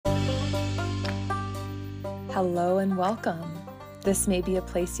Hello and welcome. This may be a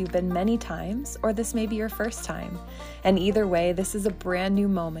place you've been many times, or this may be your first time. And either way, this is a brand new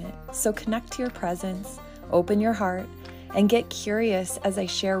moment. So connect to your presence, open your heart, and get curious as I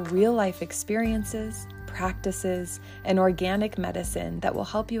share real life experiences, practices, and organic medicine that will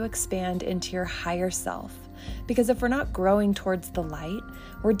help you expand into your higher self. Because if we're not growing towards the light,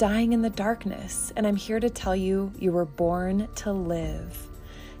 we're dying in the darkness. And I'm here to tell you, you were born to live.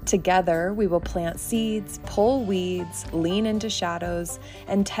 Together, we will plant seeds, pull weeds, lean into shadows,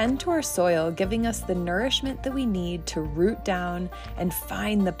 and tend to our soil, giving us the nourishment that we need to root down and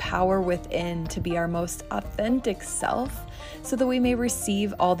find the power within to be our most authentic self so that we may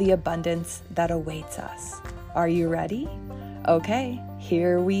receive all the abundance that awaits us. Are you ready? Okay,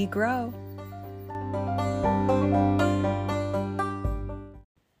 here we grow.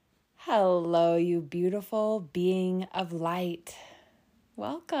 Hello, you beautiful being of light.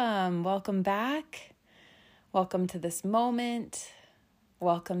 Welcome back. Welcome to this moment.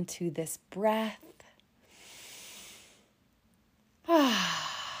 Welcome to this breath. Yeah,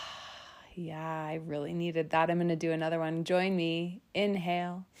 I really needed that. I'm going to do another one. Join me.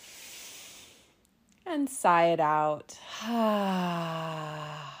 Inhale and sigh it out.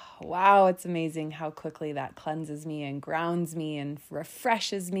 Wow, it's amazing how quickly that cleanses me and grounds me and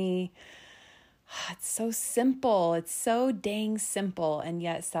refreshes me. It's so simple. It's so dang simple. And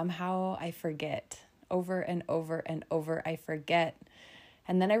yet somehow I forget over and over and over. I forget.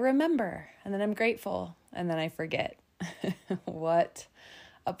 And then I remember. And then I'm grateful. And then I forget. What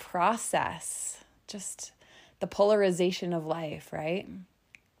a process. Just the polarization of life, right?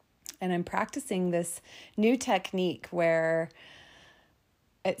 And I'm practicing this new technique where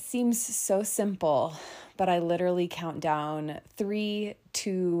it seems so simple, but I literally count down 3,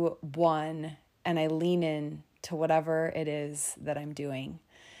 2, 1. And I lean in to whatever it is that I'm doing.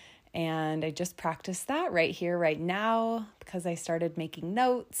 And I just practiced that right here, right now, because I started making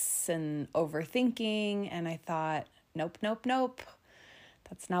notes and overthinking. And I thought, nope.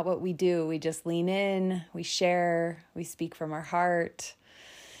 That's not what we do. We just lean in, we share, we speak from our heart,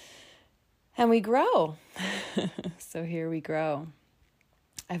 and we grow. So here we grow.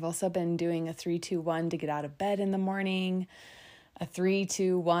 I've also been doing a 3, 2, 1 to get out of bed in the morning. A 3,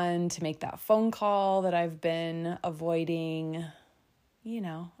 2, 1 to make that phone call that I've been avoiding. You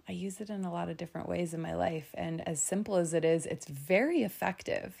know, I use it in a lot of different ways in my life. And as simple as it is, it's very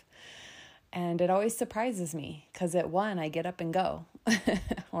effective. And it always surprises me because at 1, I get up and go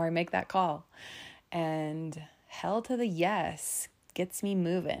or I make that call. And hell to the yes gets me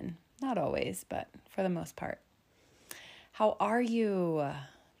moving. Not always, but for the most part. How are you?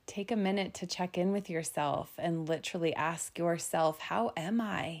 Take a minute to check in with yourself and literally ask yourself, how am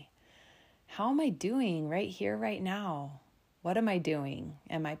I? How am I doing right here, right now? What am I doing?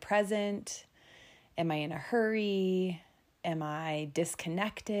 Am I present? Am I in a hurry? Am I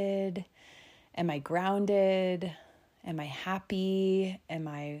disconnected? Am I grounded? Am I happy? Am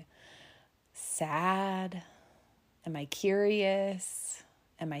I sad? Am I curious?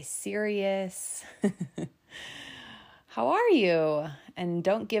 Am I serious? How are you? And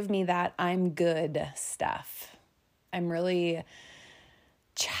don't give me that I'm good stuff. I'm really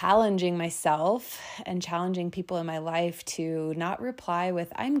challenging myself and challenging people in my life to not reply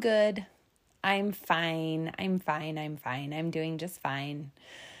with, I'm good, I'm fine, I'm doing just fine.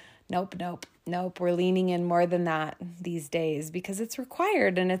 Nope. We're leaning in more than that these days because it's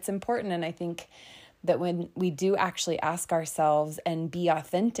required and it's important. And I think that when we do actually ask ourselves and be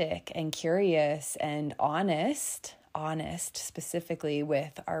authentic and curious and honest specifically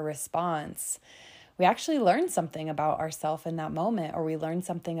with our response, we actually learn something about ourselves in that moment, or we learn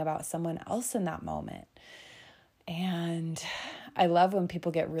something about someone else in that moment. And I love when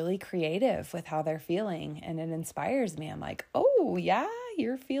people get really creative with how they're feeling, and it inspires me. I'm like, oh yeah,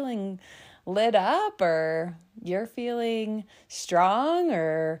 you're feeling lit up, or you're feeling strong,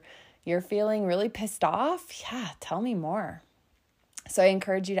 or you're feeling really pissed off. Yeah, tell me more. So I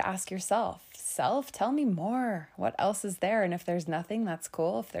encourage you to ask yourself, tell me more. What else is there? And if there's nothing, that's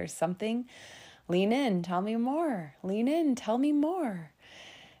cool. If there's something, lean in, tell me more. Lean in, tell me more.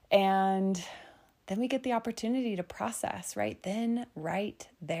 And then we get the opportunity to process right then, right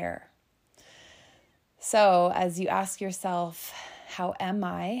there. So as you ask yourself, how am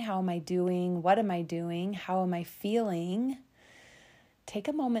I? How am I doing? What am I doing? How am I feeling? Take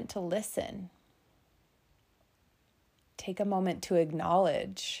a moment to listen. Take a moment to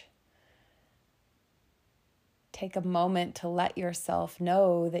acknowledge. Take a moment to let yourself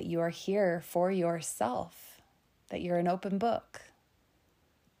know that you are here for yourself, that you're an open book,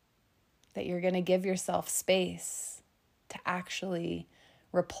 that you're going to give yourself space to actually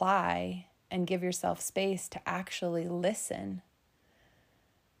reply and give yourself space to actually listen.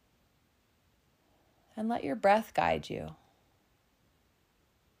 And let your breath guide you.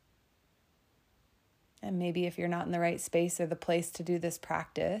 And maybe if you're not in the right space or the place to do this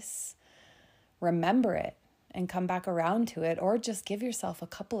practice, remember it and come back around to it, or just give yourself a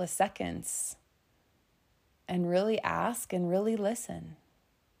couple of seconds and really ask and really listen.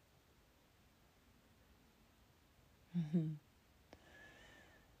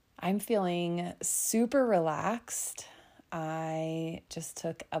 I'm feeling super relaxed. I just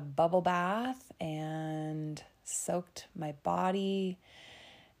took a bubble bath and soaked my body.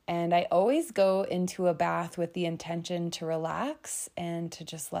 And I always go into a bath with the intention to relax and to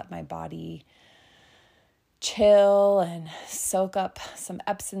just let my body chill and soak up some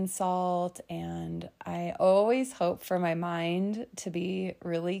Epsom salt. And I always hope for my mind to be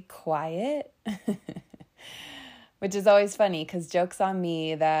really quiet, which is always funny because joke's on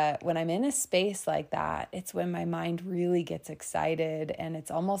me that when I'm in a space like that, it's when my mind really gets excited and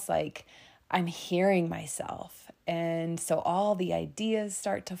it's almost like I'm hearing myself. And so all the ideas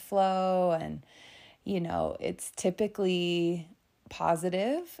start to flow and, it's typically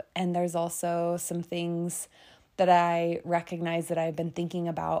positive. And there's also some things that I recognize that I've been thinking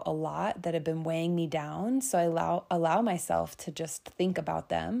about a lot that have been weighing me down. So I allow myself to just think about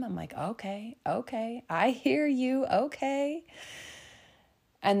them. I'm like, okay, I hear you. Okay.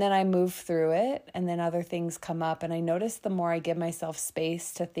 And then I move through it, and then other things come up. And I notice the more I give myself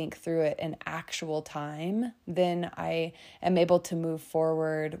space to think through it in actual time, then I am able to move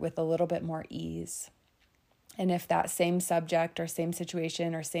forward with a little bit more ease. And if that same subject or same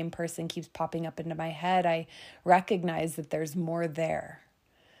situation or same person keeps popping up into my head, I recognize that there's more there.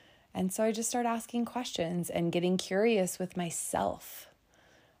 And so I just start asking questions and getting curious with myself.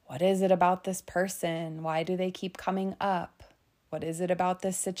 What is it about this person? Why do they keep coming up? What is it about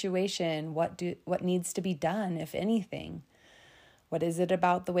this situation? What needs to be done, if anything? What is it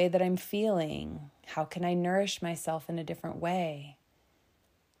about the way that I'm feeling? How can I nourish myself in a different way?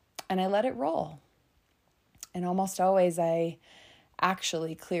 And I let it roll. And almost always I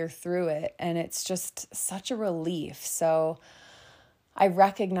actually clear through it. And it's just such a relief. So I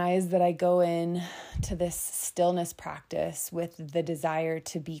recognize that I go in to this stillness practice with the desire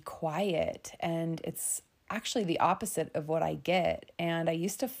to be quiet. And it's actually the opposite of what I get. And I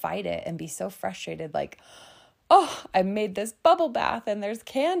used to fight it and be so frustrated, like, oh, I made this bubble bath and there's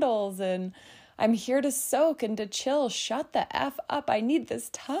candles and I'm here to soak and to chill. Shut the F up. I need this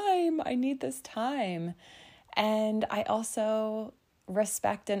time. And I also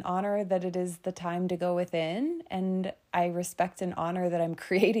respect and honor that it is the time to go within. And I respect and honor that I'm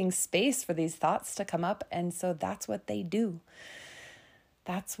creating space for these thoughts to come up. And so that's what they do.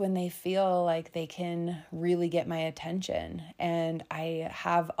 That's when they feel like they can really get my attention. And I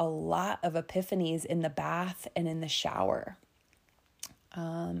have a lot of epiphanies in the bath and in the shower.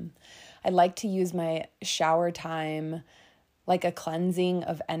 I like to use my shower time like a cleansing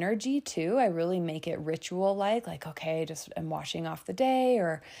of energy too. I really make it ritual-like, okay, just I'm washing off the day,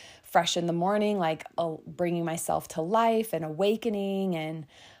 or fresh in the morning, like bringing myself to life and awakening. And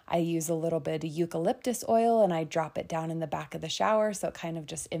I use a little bit of eucalyptus oil and I drop it down in the back of the shower. So it kind of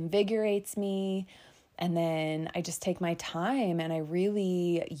just invigorates me. And then I just take my time and I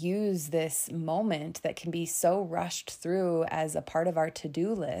really use this moment that can be so rushed through as a part of our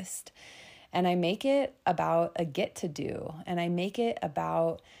to-do list. And I make it about a get to do. And I make it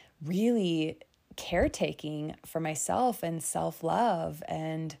about really caretaking for myself and self-love.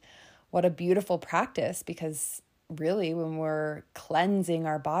 And what a beautiful practice, because really when we're cleansing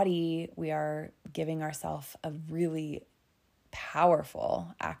our body, we are giving ourselves a really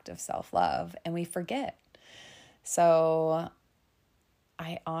powerful act of self-love, and we forget. So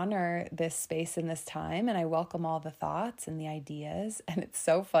I honor this space and this time, and I welcome all the thoughts and the ideas. And it's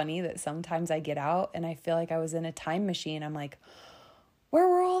so funny that sometimes I get out and I feel like I was in a time machine. I'm like, where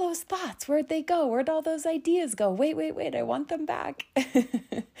were all those thoughts? Where'd they go? Where'd all those ideas go? Wait, I want them back.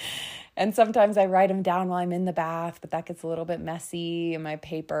 And sometimes I write them down while I'm in the bath, but that gets a little bit messy in my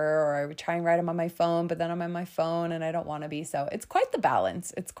paper, or I try and write them on my phone, but then I'm on my phone and I don't want to be. So it's quite the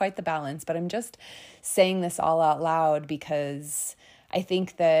balance. But I'm just saying this all out loud because I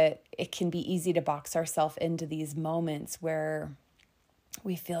think that it can be easy to box ourselves into these moments where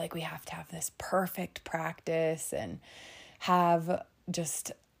we feel like we have to have this perfect practice and have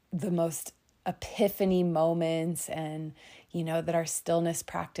just the most epiphany moments, and that our stillness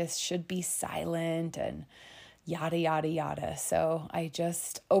practice should be silent and yada, yada, yada. So I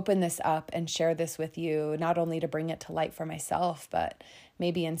just open this up and share this with you, not only to bring it to light for myself, but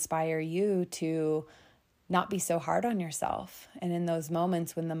maybe inspire you to not be so hard on yourself. And in those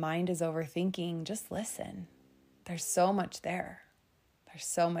moments when the mind is overthinking, just listen. There's so much there. There's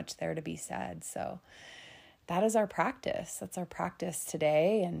so much there to be said. So that is our practice. That's our practice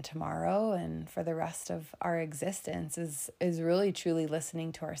today and tomorrow and for the rest of our existence is really truly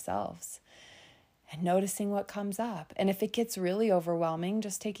listening to ourselves and noticing what comes up. And if it gets really overwhelming,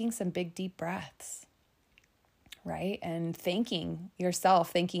 just taking some big, deep breaths, right? And thanking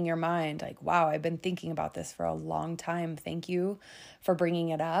yourself, thanking your mind, like, wow, I've been thinking about this for a long time. Thank you for bringing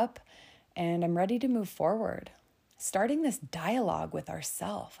it up. And I'm ready to move forward. Starting this dialogue with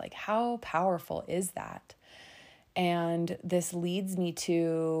ourselves, like how powerful is that? And this leads me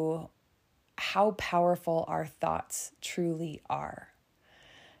to how powerful our thoughts truly are.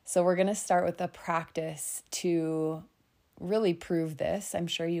 So we're going to start with a practice to really prove this. I'm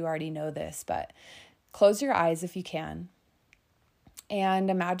sure you already know this, but close your eyes if you can and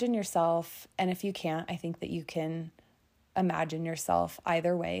imagine yourself. And if you can't, I think that you can imagine yourself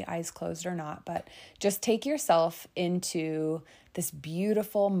either way, eyes closed or not, but just take yourself into this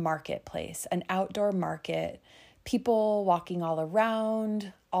beautiful marketplace, an outdoor market, people walking all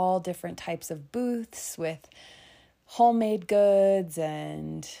around, all different types of booths with homemade goods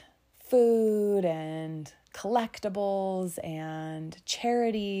and food and collectibles and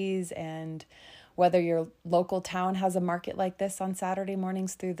charities. And whether your local town has a market like this on Saturday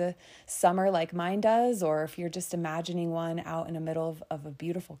mornings through the summer like mine does, or if you're just imagining one out in the middle of a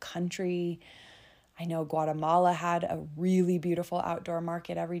beautiful country. I know Guatemala had a really beautiful outdoor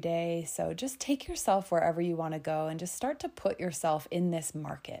market every day. So just take yourself wherever you want to go and just start to put yourself in this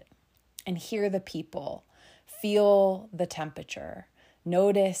market and hear the people, feel the temperature,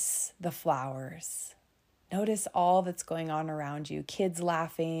 notice the flowers, notice all that's going on around you, kids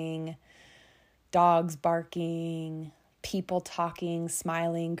laughing, dogs barking, people talking,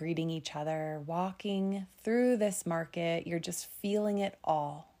 smiling, greeting each other, walking through this market. You're just feeling it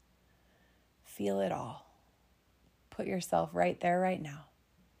all. Feel it all. Put yourself right there, right now.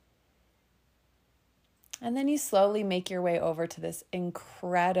 And then you slowly make your way over to this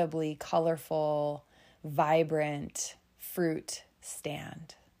incredibly colorful, vibrant fruit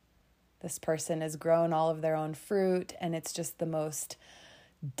stand. This person has grown all of their own fruit, and it's just the most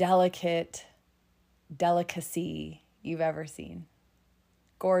delicate delicacy you've ever seen.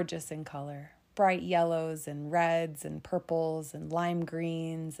 Gorgeous in color, bright yellows and reds and purples and lime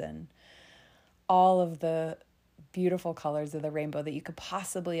greens and all of the beautiful colors of the rainbow that you could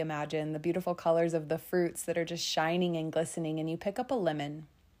possibly imagine, the beautiful colors of the fruits that are just shining and glistening. And you pick up a lemon.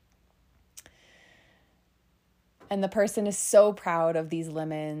 And the person is so proud of these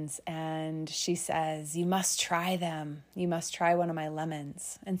lemons. And she says, you must try them. You must try one of my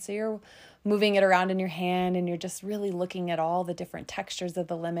lemons. And so you're moving it around in your hand and you're just really looking at all the different textures of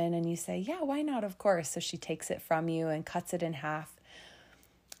the lemon. And you say, yeah, why not? Of course. So she takes it from you and cuts it in half.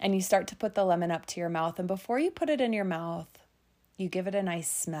 And you start to put the lemon up to your mouth. And before you put it in your mouth, you give it a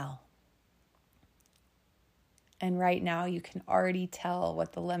nice smell. And right now you can already tell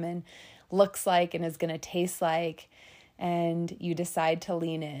what the lemon looks like and is going to taste like. And you decide to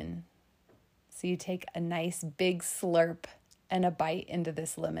lean in. So you take a nice big slurp and a bite into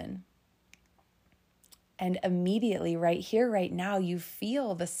this lemon. And immediately right here, right now, you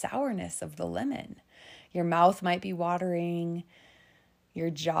feel the sourness of the lemon. Your mouth might be watering. Your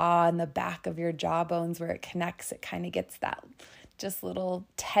jaw and the back of your jaw bones where it connects, it kind of gets that just little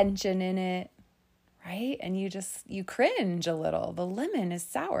tension in it, right? And you cringe a little. The lemon is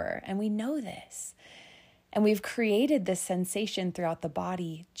sour, and we know this. And we've created this sensation throughout the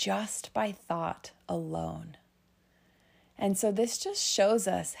body just by thought alone. And so this just shows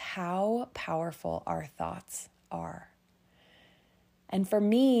us how powerful our thoughts are. And for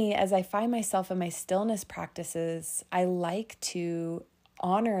me, as I find myself in my stillness practices, I like to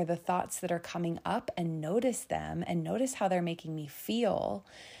honor the thoughts that are coming up and notice them and notice how they're making me feel,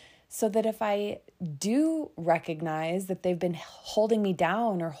 so that if I do recognize that they've been holding me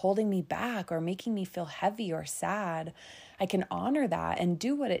down or holding me back or making me feel heavy or sad, I can honor that and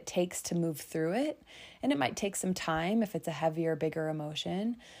do what it takes to move through it. And it might take some time if it's a heavier, bigger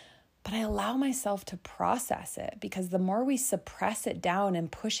emotion, but I allow myself to process it, because the more we suppress it down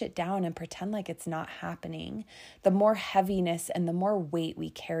and push it down and pretend like it's not happening, the more heaviness and the more weight we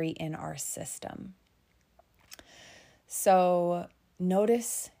carry in our system. So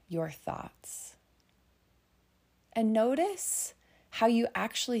notice your thoughts and notice how you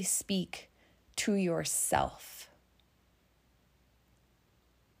actually speak to yourself.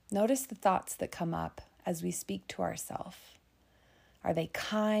 Notice the thoughts that come up as we speak to ourselves. Are they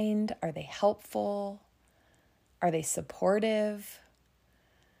kind? Are they helpful? Are they supportive?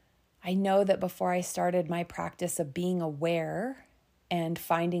 I know that before I started my practice of being aware and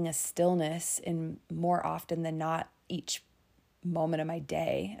finding a stillness in more often than not each moment of my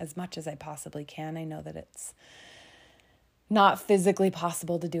day, as much as I possibly can. I know that it's not physically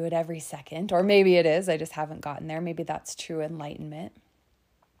possible to do it every second, or maybe it is, I just haven't gotten there. Maybe that's true enlightenment.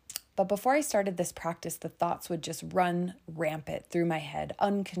 But before I started this practice, the thoughts would just run rampant through my head,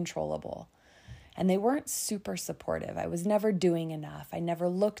 uncontrollable. And they weren't super supportive. I was never doing enough. I never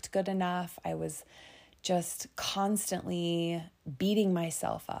looked good enough. I was just constantly beating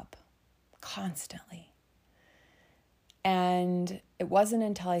myself up, constantly. And it wasn't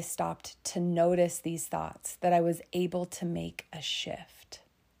until I stopped to notice these thoughts that I was able to make a shift.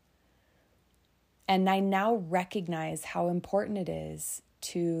 And I now recognize how important it is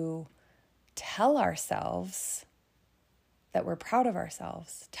to tell ourselves that we're proud of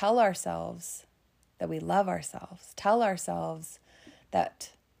ourselves, tell ourselves that we love ourselves, tell ourselves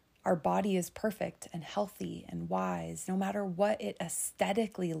that our body is perfect and healthy and wise, no matter what it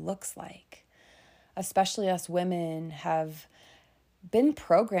aesthetically looks like. Especially us women have been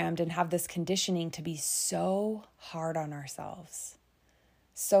programmed and have this conditioning to be so hard on ourselves,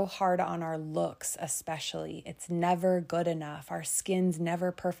 so hard on our looks especially. It's never good enough. Our skin's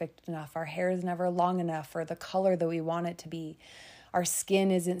never perfect enough. Our hair is never long enough for the color that we want it to be. Our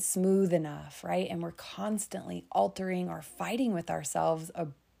skin isn't smooth enough, right? And we're constantly altering or fighting with ourselves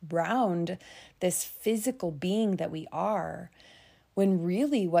around this physical being that we are, when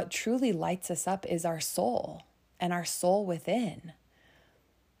really what truly lights us up is our soul and our soul within.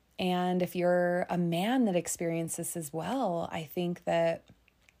 And if you're a man that experiences this as well, I think that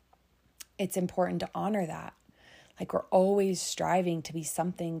it's important to honor that. Like, we're always striving to be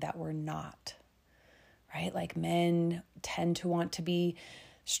something that we're not, right? Like, men tend to want to be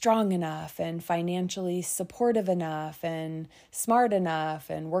strong enough and financially supportive enough and smart enough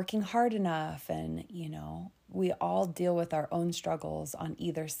and working hard enough. And, we all deal with our own struggles on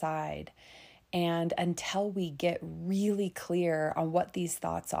either side. And until we get really clear on what these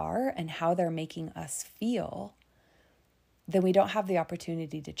thoughts are and how they're making us feel, then we don't have the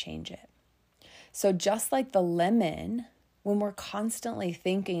opportunity to change it. So just like the lemon, when we're constantly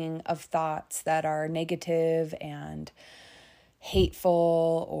thinking of thoughts that are negative and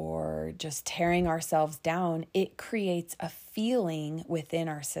hateful or just tearing ourselves down, it creates a feeling within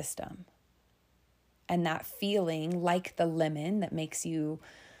our system. And that feeling, like the lemon that makes you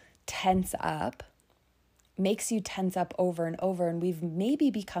tense up over and over. And we've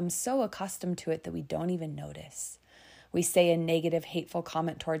maybe become so accustomed to it that we don't even notice. We say a negative, hateful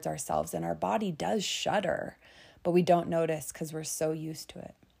comment towards ourselves and our body does shudder, but we don't notice because we're so used to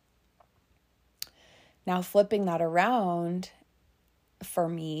it. Now, flipping that around, for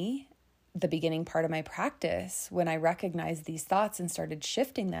me, the beginning part of my practice, when I recognized these thoughts and started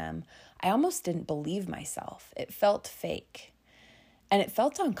shifting them, I almost didn't believe myself. It felt fake and it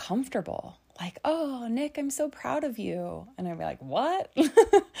felt uncomfortable. Like, oh, Nick, I'm so proud of you. And I'd be like, what?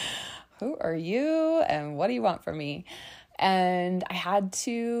 Who are you? And what do you want from me? And I had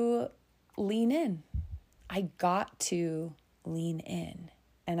to lean in. I got to lean in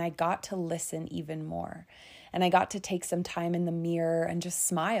and I got to listen even more. And I got to take some time in the mirror and just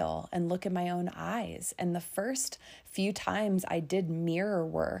smile and look in my own eyes. And the first few times I did mirror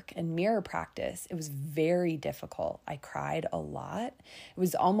work and mirror practice, it was very difficult. I cried a lot. It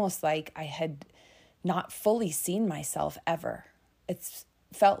was almost like I had not fully seen myself ever. It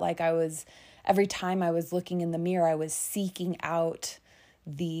felt like every time I was looking in the mirror, I was seeking out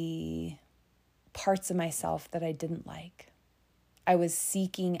the parts of myself that I didn't like. I was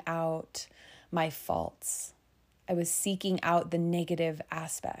seeking out my faults. I was seeking out the negative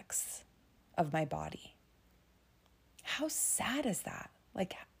aspects of my body. How sad is that?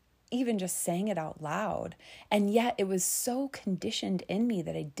 Like, even just saying it out loud. And yet it was so conditioned in me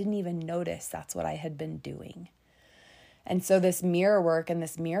that I didn't even notice that's what I had been doing. And so this mirror work and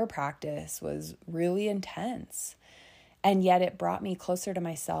this mirror practice was really intense. And yet it brought me closer to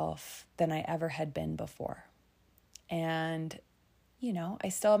myself than I ever had been before. And, I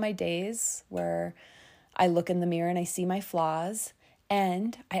still have my days where I look in the mirror and I see my flaws,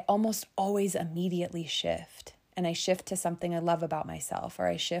 and I almost always immediately shift. And I shift to something I love about myself, or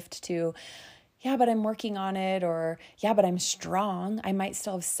I shift to, yeah, but I'm working on it, or yeah, but I'm strong. I might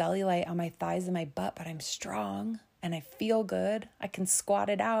still have cellulite on my thighs and my butt, but I'm strong and I feel good. I can squat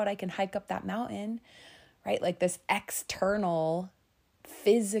it out. I can hike up that mountain, right? Like, this external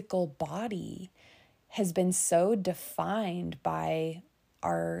physical body has been so defined by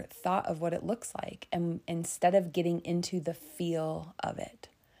our thought of what it looks like, and instead of getting into the feel of it.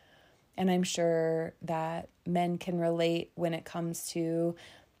 And I'm sure that men can relate when it comes to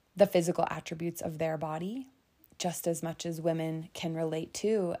the physical attributes of their body just as much as women can relate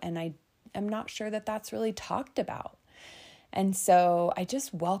to. And I am not sure that that's really talked about. And so I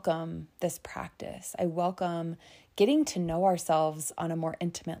just welcome this practice. I welcome getting to know ourselves on a more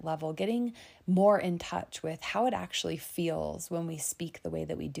intimate level, getting more in touch with how it actually feels when we speak the way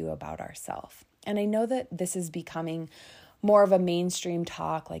that we do about ourselves. And I know that this is becoming more of a mainstream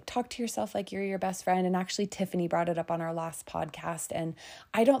talk, like talk to yourself like you're your best friend. And actually, Tiffany brought it up on our last podcast. And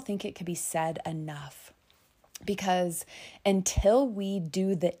I don't think it could be said enough, because until we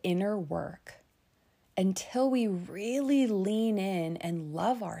do the inner work, until we really lean in and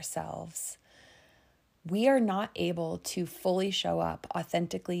love ourselves, we are not able to fully show up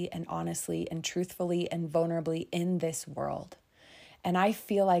authentically and honestly and truthfully and vulnerably in this world. And I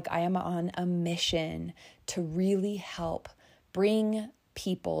feel like I am on a mission to really help bring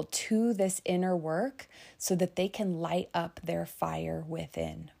people to this inner work so that they can light up their fire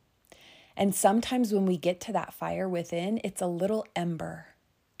within. And sometimes when we get to that fire within, it's a little ember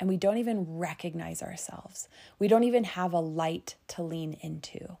and we don't even recognize ourselves. We don't even have a light to lean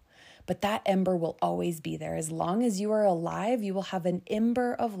into. But that ember will always be there. As long as you are alive, you will have an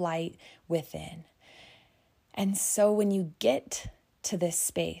ember of light within. And so when you get to this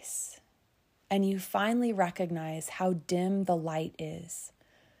space and you finally recognize how dim the light is,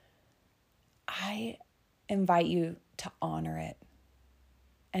 I invite you to honor it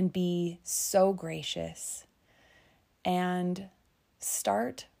and be so gracious and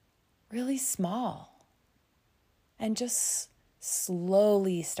start really small and just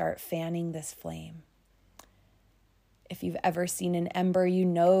slowly start fanning this flame. If you've ever seen an ember, you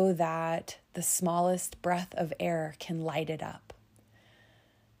know that the smallest breath of air can light it up.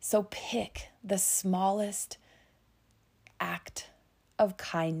 So pick the smallest act of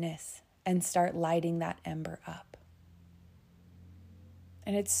kindness and start lighting that ember up.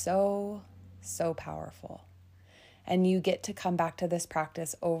 And it's so, so powerful. And you get to come back to this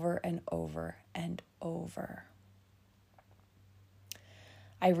practice over and over and over.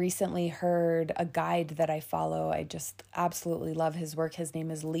 I recently heard a guide that I follow. I just absolutely love his work. His name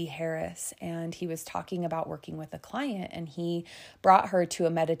is Lee Harris, and he was talking about working with a client, and he brought her to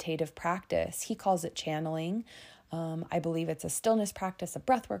a meditative practice. He calls it channeling. I believe it's a stillness practice, a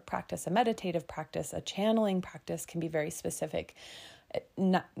breathwork practice, a meditative practice, a channeling practice, can be very specific.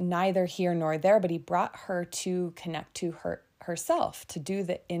 Neither here nor there, but he brought her to connect to herself, to do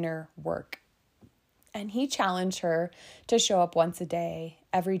the inner work. And he challenged her to show up once a day,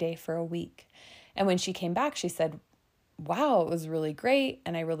 every day for a week. And when she came back, she said, wow, it was really great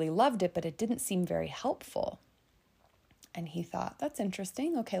and I really loved it, but it didn't seem very helpful. And he thought, that's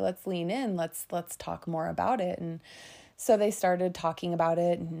interesting. Okay, let's lean in. Let's talk more about it. And so they started talking about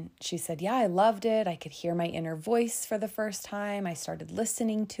it, and she said, yeah, I loved it. I could hear my inner voice for the first time. I started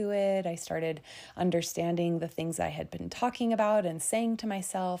listening to it. I started understanding the things I had been talking about and saying to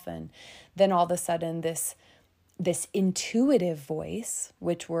myself. And then all of a sudden, this intuitive voice,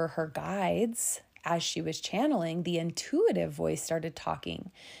 which were her guides as she was channeling, the intuitive voice started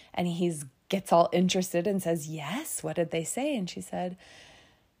talking. And he gets all interested and says, yes, what did they say? And she said,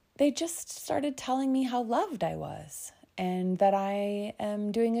 they just started telling me how loved I was, and that I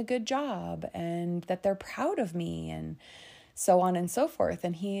am doing a good job, and that they're proud of me, and so on and so forth.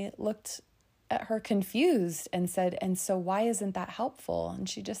 And he looked at her confused and said, and so why isn't that helpful? And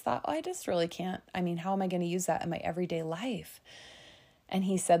she just thought, oh, I just really can't. I mean, how am I going to use that in my everyday life? And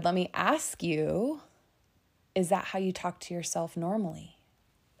he said, let me ask you, is that how you talk to yourself normally?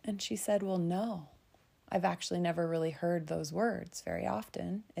 And she said, well, no, I've actually never really heard those words very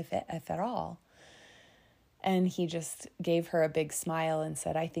often, if at all. And he just gave her a big smile and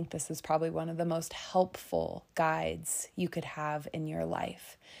said, I think this is probably one of the most helpful guides you could have in your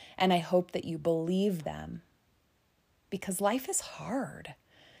life. And I hope that you believe them, because life is hard.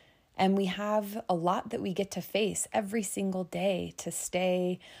 And we have a lot that we get to face every single day to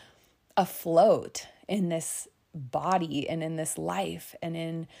stay afloat in this body and in this life and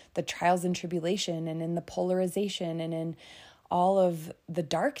in the trials and tribulation and in the polarization and in all of the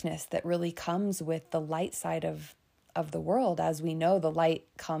darkness that really comes with the light side of the world. As we know, the light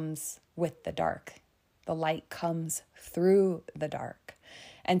comes with the dark. The light comes through the dark.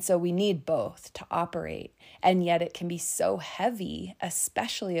 And so we need both to operate. And yet it can be so heavy,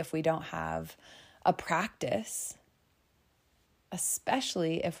 especially if we don't have a practice,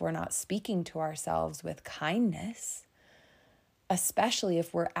 especially if we're not speaking to ourselves with kindness, especially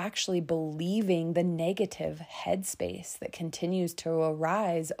if we're actually believing the negative headspace that continues to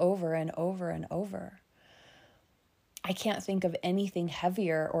arise over and over and over. I can't think of anything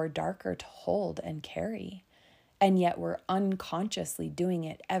heavier or darker to hold and carry. And yet we're unconsciously doing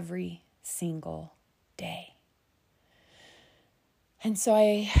it every single day. And so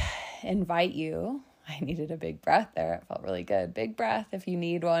I invite you, I needed a big breath there. It felt really good. Big breath if you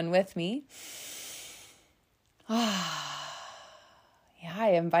need one with me. Yeah,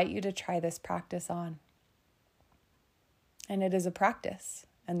 I invite you to try this practice on. And it is a practice.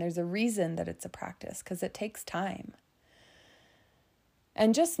 And there's a reason that it's a practice, because it takes time.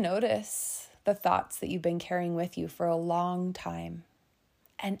 And just notice the thoughts that you've been carrying with you for a long time.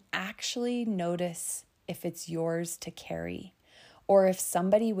 And actually notice if it's yours to carry. Or if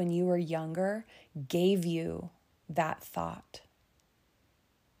somebody, when you were younger, gave you that thought.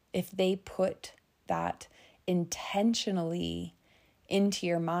 If they put that intentionally into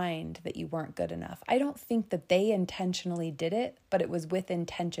your mind that you weren't good enough. I don't think that they intentionally did it, but it was with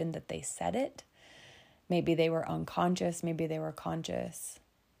intention that they said it. Maybe they were unconscious, maybe they were conscious.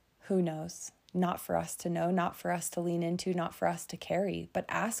 Who knows? Not for us to know, not for us to lean into, not for us to carry. But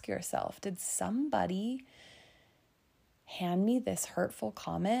ask yourself, did somebody hand me this hurtful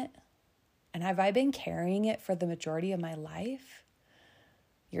comment? And have I been carrying it for the majority of my life?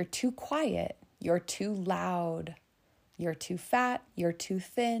 You're too quiet. You're too loud. You're too fat. You're too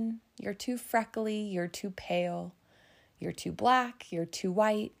thin. You're too freckly. You're too pale. You're too black. You're too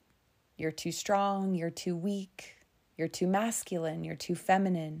white. You're too strong. You're too weak. You're too masculine. You're too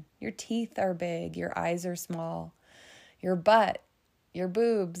feminine. Your teeth are big. Your eyes are small. Your butt, your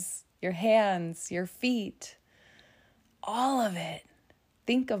boobs, your hands, your feet, all of it.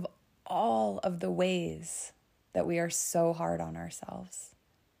 Think of all of the ways that we are so hard on ourselves.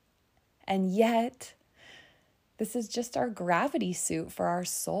 And yet, this is just our gravity suit for our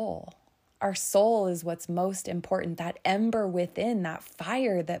soul. Our soul is what's most important, that ember within, that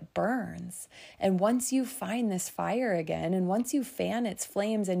fire that burns. And once you find this fire again, and once you fan its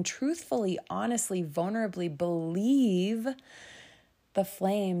flames and truthfully, honestly, vulnerably believe the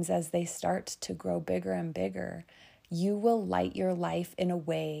flames as they start to grow bigger and bigger, you will light your life in a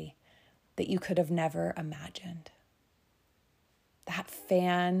way that you could have never imagined. That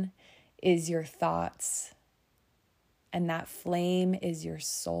fan is your thoughts, and that flame is your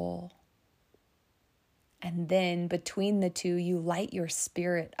soul. And then between the two, you light your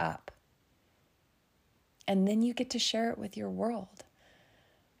spirit up. And then you get to share it with your world.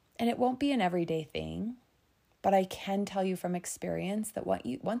 And it won't be an everyday thing, but I can tell you from experience that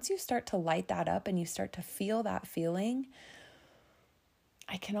once you start to light that up and you start to feel that feeling,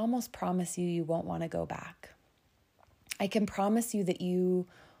 I can almost promise you won't want to go back. I can promise you that you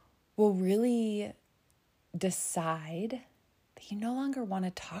will really decide that you no longer want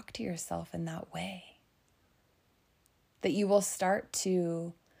to talk to yourself in that way. That you will start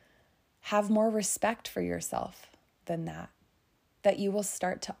to have more respect for yourself than that. That you will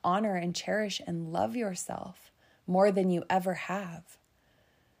start to honor and cherish and love yourself more than you ever have.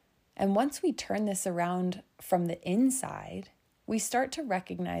 And once we turn this around from the inside, we start to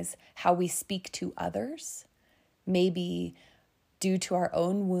recognize how we speak to others, maybe due to our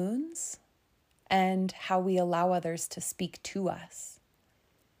own wounds, and how we allow others to speak to us.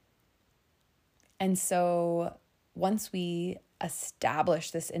 And so once we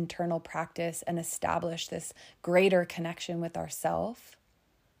establish this internal practice and establish this greater connection with ourselves,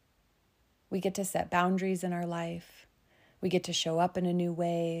 we get to set boundaries in our life. We get to show up in a new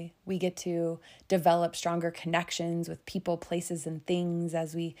way. We get to develop stronger connections with people, places, and things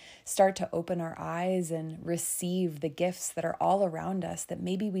as we start to open our eyes and receive the gifts that are all around us that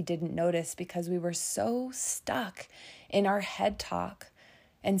maybe we didn't notice because we were so stuck in our head talk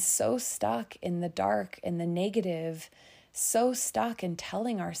and so stuck in the dark, in the negative, so stuck in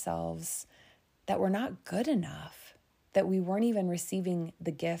telling ourselves that we're not good enough, that we weren't even receiving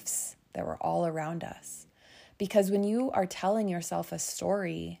the gifts that were all around us. Because when you are telling yourself a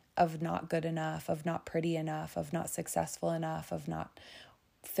story of not good enough, of not pretty enough, of not successful enough, of not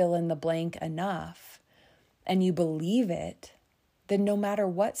fill in the blank enough, and you believe it, then no matter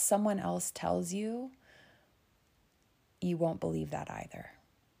what someone else tells you, you won't believe that either.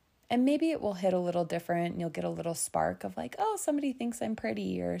 And maybe it will hit a little different and you'll get a little spark of like, oh, somebody thinks I'm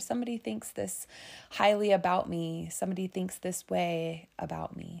pretty, or somebody thinks this highly about me, somebody thinks this way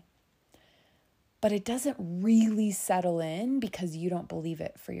about me. But it doesn't really settle in because you don't believe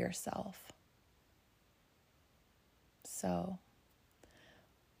it for yourself. So,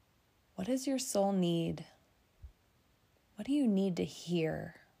 what does your soul need? What do you need to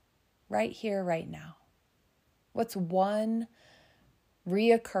hear right here, right now? What's one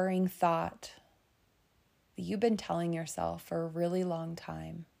reoccurring thought that you've been telling yourself for a really long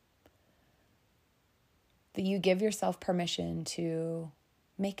time that you give yourself permission to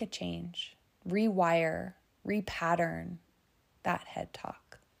make a change, rewire repattern that head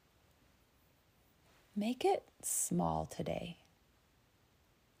talk. Make it small today.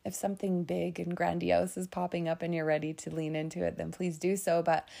 If something big and grandiose is popping up and you're ready to lean into it, then please do so.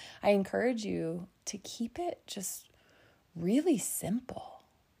 But I encourage you to keep it just really simple,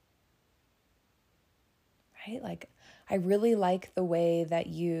 right? Like, I really like the way that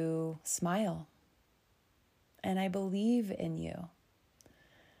you smile, and I believe in you.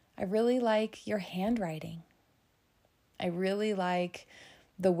 I really like your handwriting. I really like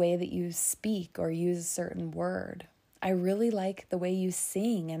the way that you speak or use a certain word. I really like the way you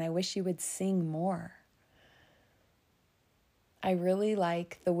sing, and I wish you would sing more. I really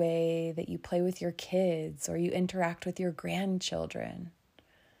like the way that you play with your kids or you interact with your grandchildren.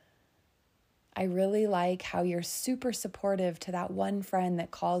 I really like how you're super supportive to that one friend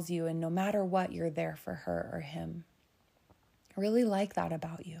that calls you, and no matter what, you're there for her or him. I really like that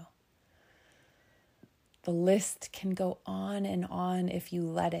about you. The list can go on and on if you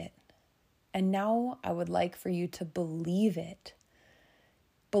let it. And now I would like for you to believe it.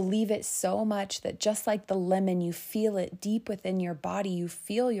 Believe it so much that just like the lemon, you feel it deep within your body. You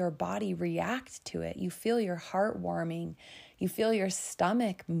feel your body react to it. You feel your heart warming. You feel your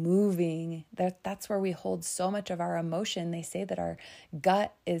stomach moving. That's where we hold so much of our emotion. They say that our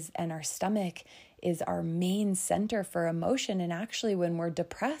gut and our stomach is our main center for emotion. And actually, when we're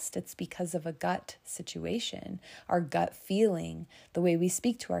depressed, it's because of a gut situation, our gut feeling, the way we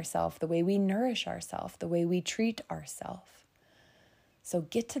speak to ourselves, the way we nourish ourselves, the way we treat ourselves. So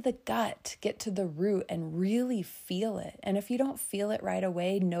get to the gut, get to the root, and really feel it. And if you don't feel it right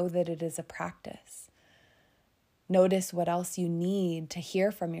away, know that it is a practice. Notice what else you need to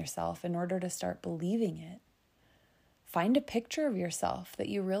hear from yourself in order to start believing it. Find a picture of yourself that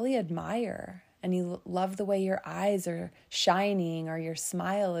you really admire, and you love the way your eyes are shining, or your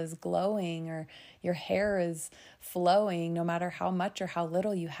smile is glowing, or your hair is flowing. No matter how much or how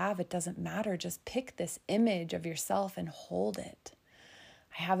little you have, it doesn't matter. Just pick this image of yourself and hold it.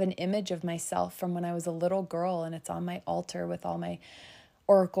 I have an image of myself from when I was a little girl, and it's on my altar with all my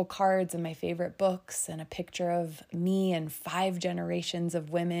oracle cards and my favorite books, and a picture of me and 5 generations of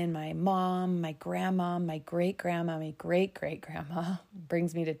women, my mom, my grandma, my great-grandma, my great-great-grandma.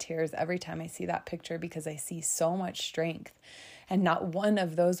 Brings me to tears every time I see that picture, because I see so much strength. And not one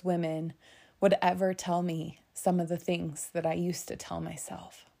of those women would ever tell me some of the things that I used to tell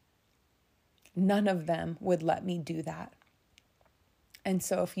myself. None of them would let me do that. And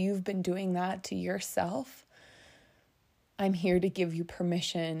so if you've been doing that to yourself, I'm here to give you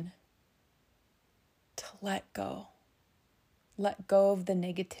permission to let go. Let go of the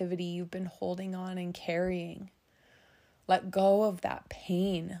negativity you've been holding on and carrying. Let go of that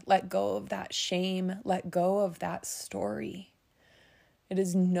pain. Let go of that shame. Let go of that story. It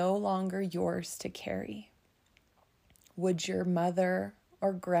is no longer yours to carry. Would your mother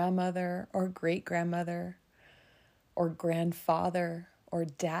or grandmother or great-grandmother or grandfather or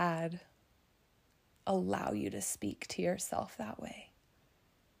dad allow you to speak to yourself that way?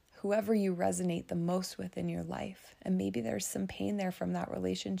 Whoever you resonate the most with in your life. And maybe there's some pain there from that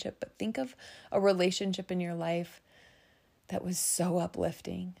relationship, but think of a relationship in your life that was so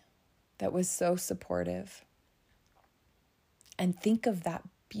uplifting, that was so supportive. And think of that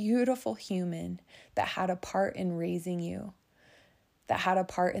beautiful human that had a part in raising you, that had a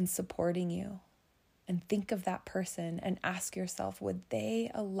part in supporting you. And think of that person and ask yourself, would they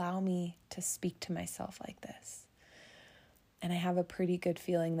allow me to speak to myself like this? And I have a pretty good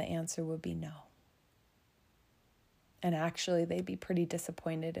feeling the answer would be no. And actually, they'd be pretty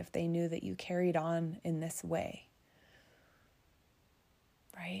disappointed if they knew that you carried on in this way.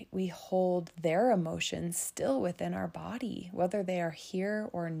 Right? We hold their emotions still within our body, whether they are here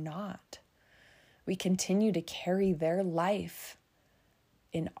or not. We continue to carry their life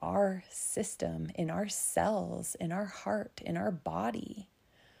in our system, in our cells, in our heart, in our body.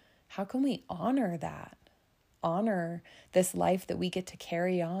 How can we honor that? Honor this life that we get to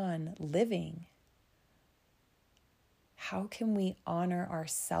carry on living? How can we honor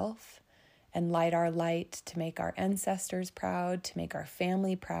ourselves and light our light to make our ancestors proud, to make our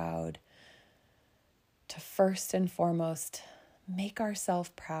family proud, to first and foremost make ourselves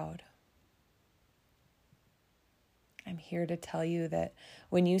proud? I'm here to tell you that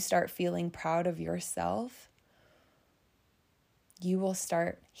when you start feeling proud of yourself, you will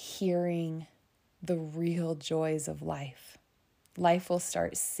start hearing the real joys of life. Life will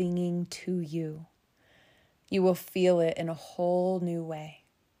start singing to you. You will feel it in a whole new way.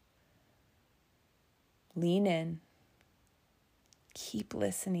 Lean in. Keep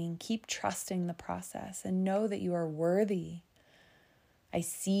listening. Keep trusting the process, and know that you are worthy. I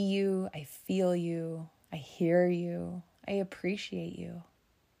see you. I feel you. I hear you. I appreciate you.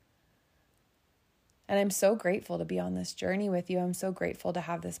 And I'm so grateful to be on this journey with you. I'm so grateful to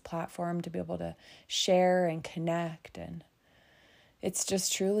have this platform to be able to share and connect. And it's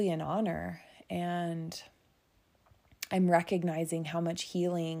just truly an honor. And I'm recognizing how much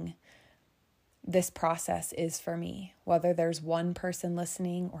healing this process is for me. Whether there's one person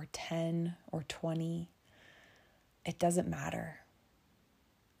listening or 10 or 20, it doesn't matter.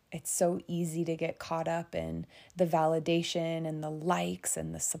 It's so easy to get caught up in the validation and the likes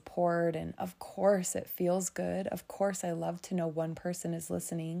and the support. And of course, it feels good. Of course, I love to know one person is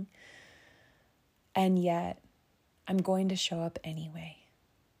listening. And yet, I'm going to show up anyway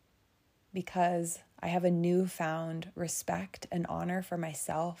because I have a newfound respect and honor for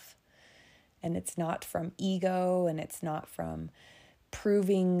myself. And it's not from ego, and it's not from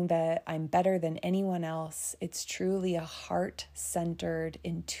proving that I'm better than anyone else. It's truly a heart-centered,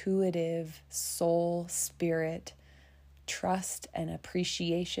 intuitive, soul, spirit, trust and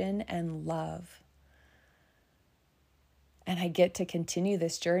appreciation and love. And I get to continue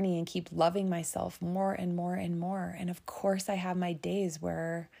this journey and keep loving myself more and more and more. And of course, I have my days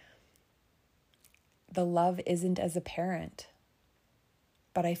where the love isn't as apparent.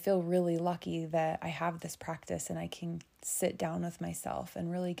 But I feel really lucky that I have this practice and I can sit down with myself and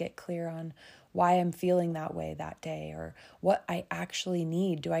really get clear on why I'm feeling that way that day or what I actually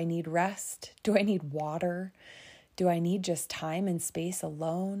need. Do I need rest? Do I need water? Do I need just time and space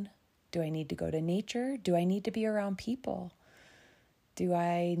alone? Do I need to go to nature? Do I need to be around people? Do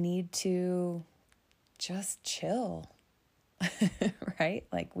I need to just chill? Right?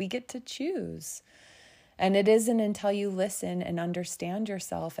 Like we get to choose. And it isn't until you listen and understand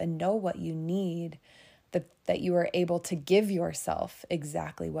yourself and know what you need that you are able to give yourself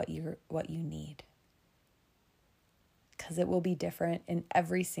exactly what you need. Because it will be different in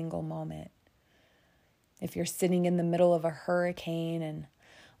every single moment. If you're sitting in the middle of a hurricane and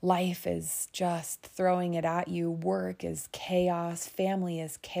life is just throwing it at you, work is chaos, family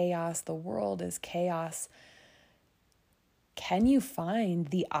is chaos, the world is chaos, can you find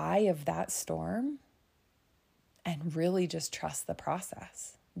the eye of that storm? And really just trust the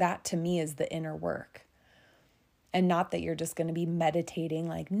process. That to me is the inner work. And not that you're just going to be meditating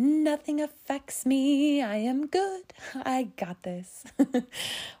like nothing affects me. I am good. I got this.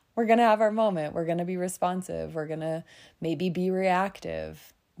 We're going to have our moment. We're going to be responsive. We're going to maybe be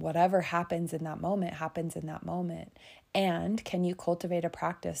reactive. Whatever happens in that moment happens in that moment. And can you cultivate a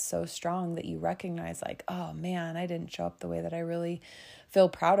practice so strong that you recognize like, oh man, I didn't show up the way that I really feel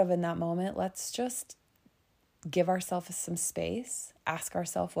proud of in that moment. Let's just give ourselves some space, ask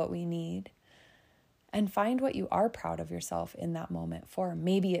ourselves what we need, and find what you are proud of yourself in that moment for.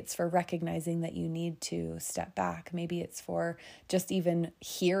 Maybe it's for recognizing that you need to step back. Maybe it's for just even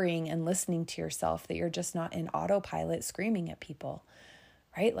hearing and listening to yourself, that you're just not in autopilot screaming at people,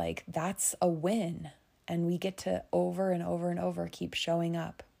 right? Like that's a win. And we get to over and over and over keep showing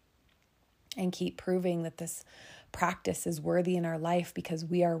up and keep proving that this practice is worthy in our life because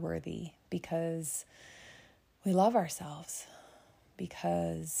we are worthy, because we love ourselves,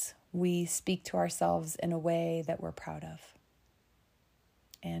 because we speak to ourselves in a way that we're proud of.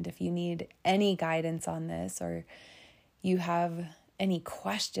 And if you need any guidance on this, or you have any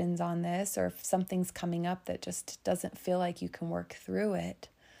questions on this, or if something's coming up that just doesn't feel like you can work through it,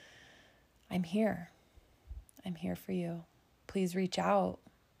 I'm here. I'm here for you. Please reach out.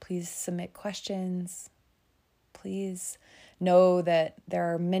 Please submit questions. Please know that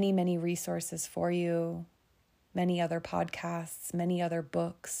there are many, many resources for you. Many other podcasts, many other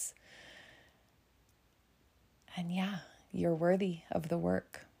books. And yeah, you're worthy of the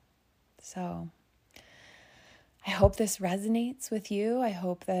work. So I hope this resonates with you. I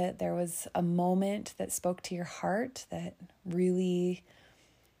hope that there was a moment that spoke to your heart that really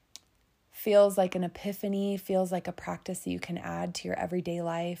feels like an epiphany, feels like a practice that you can add to your everyday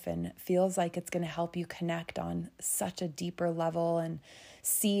life, and feels like it's going to help you connect on such a deeper level and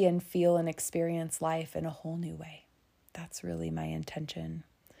see and feel and experience life in a whole new way. That's really my intention.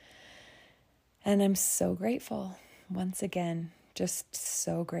 And I'm so grateful. Once again, just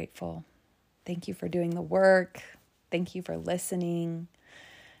so grateful. Thank you for doing the work. Thank you for listening.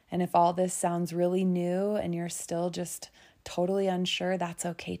 And if all this sounds really new and you're still just totally unsure, that's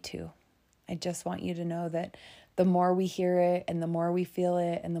okay too. I just want you to know that the more we hear it and the more we feel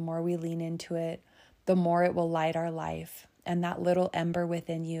it and the more we lean into it, the more it will light our life. And that little ember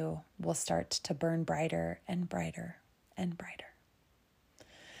within you will start to burn brighter and brighter and brighter.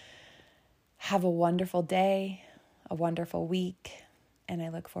 Have a wonderful day, a wonderful week, and I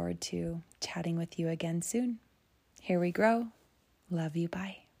look forward to chatting with you again soon. Here we grow. Love you.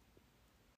 Bye.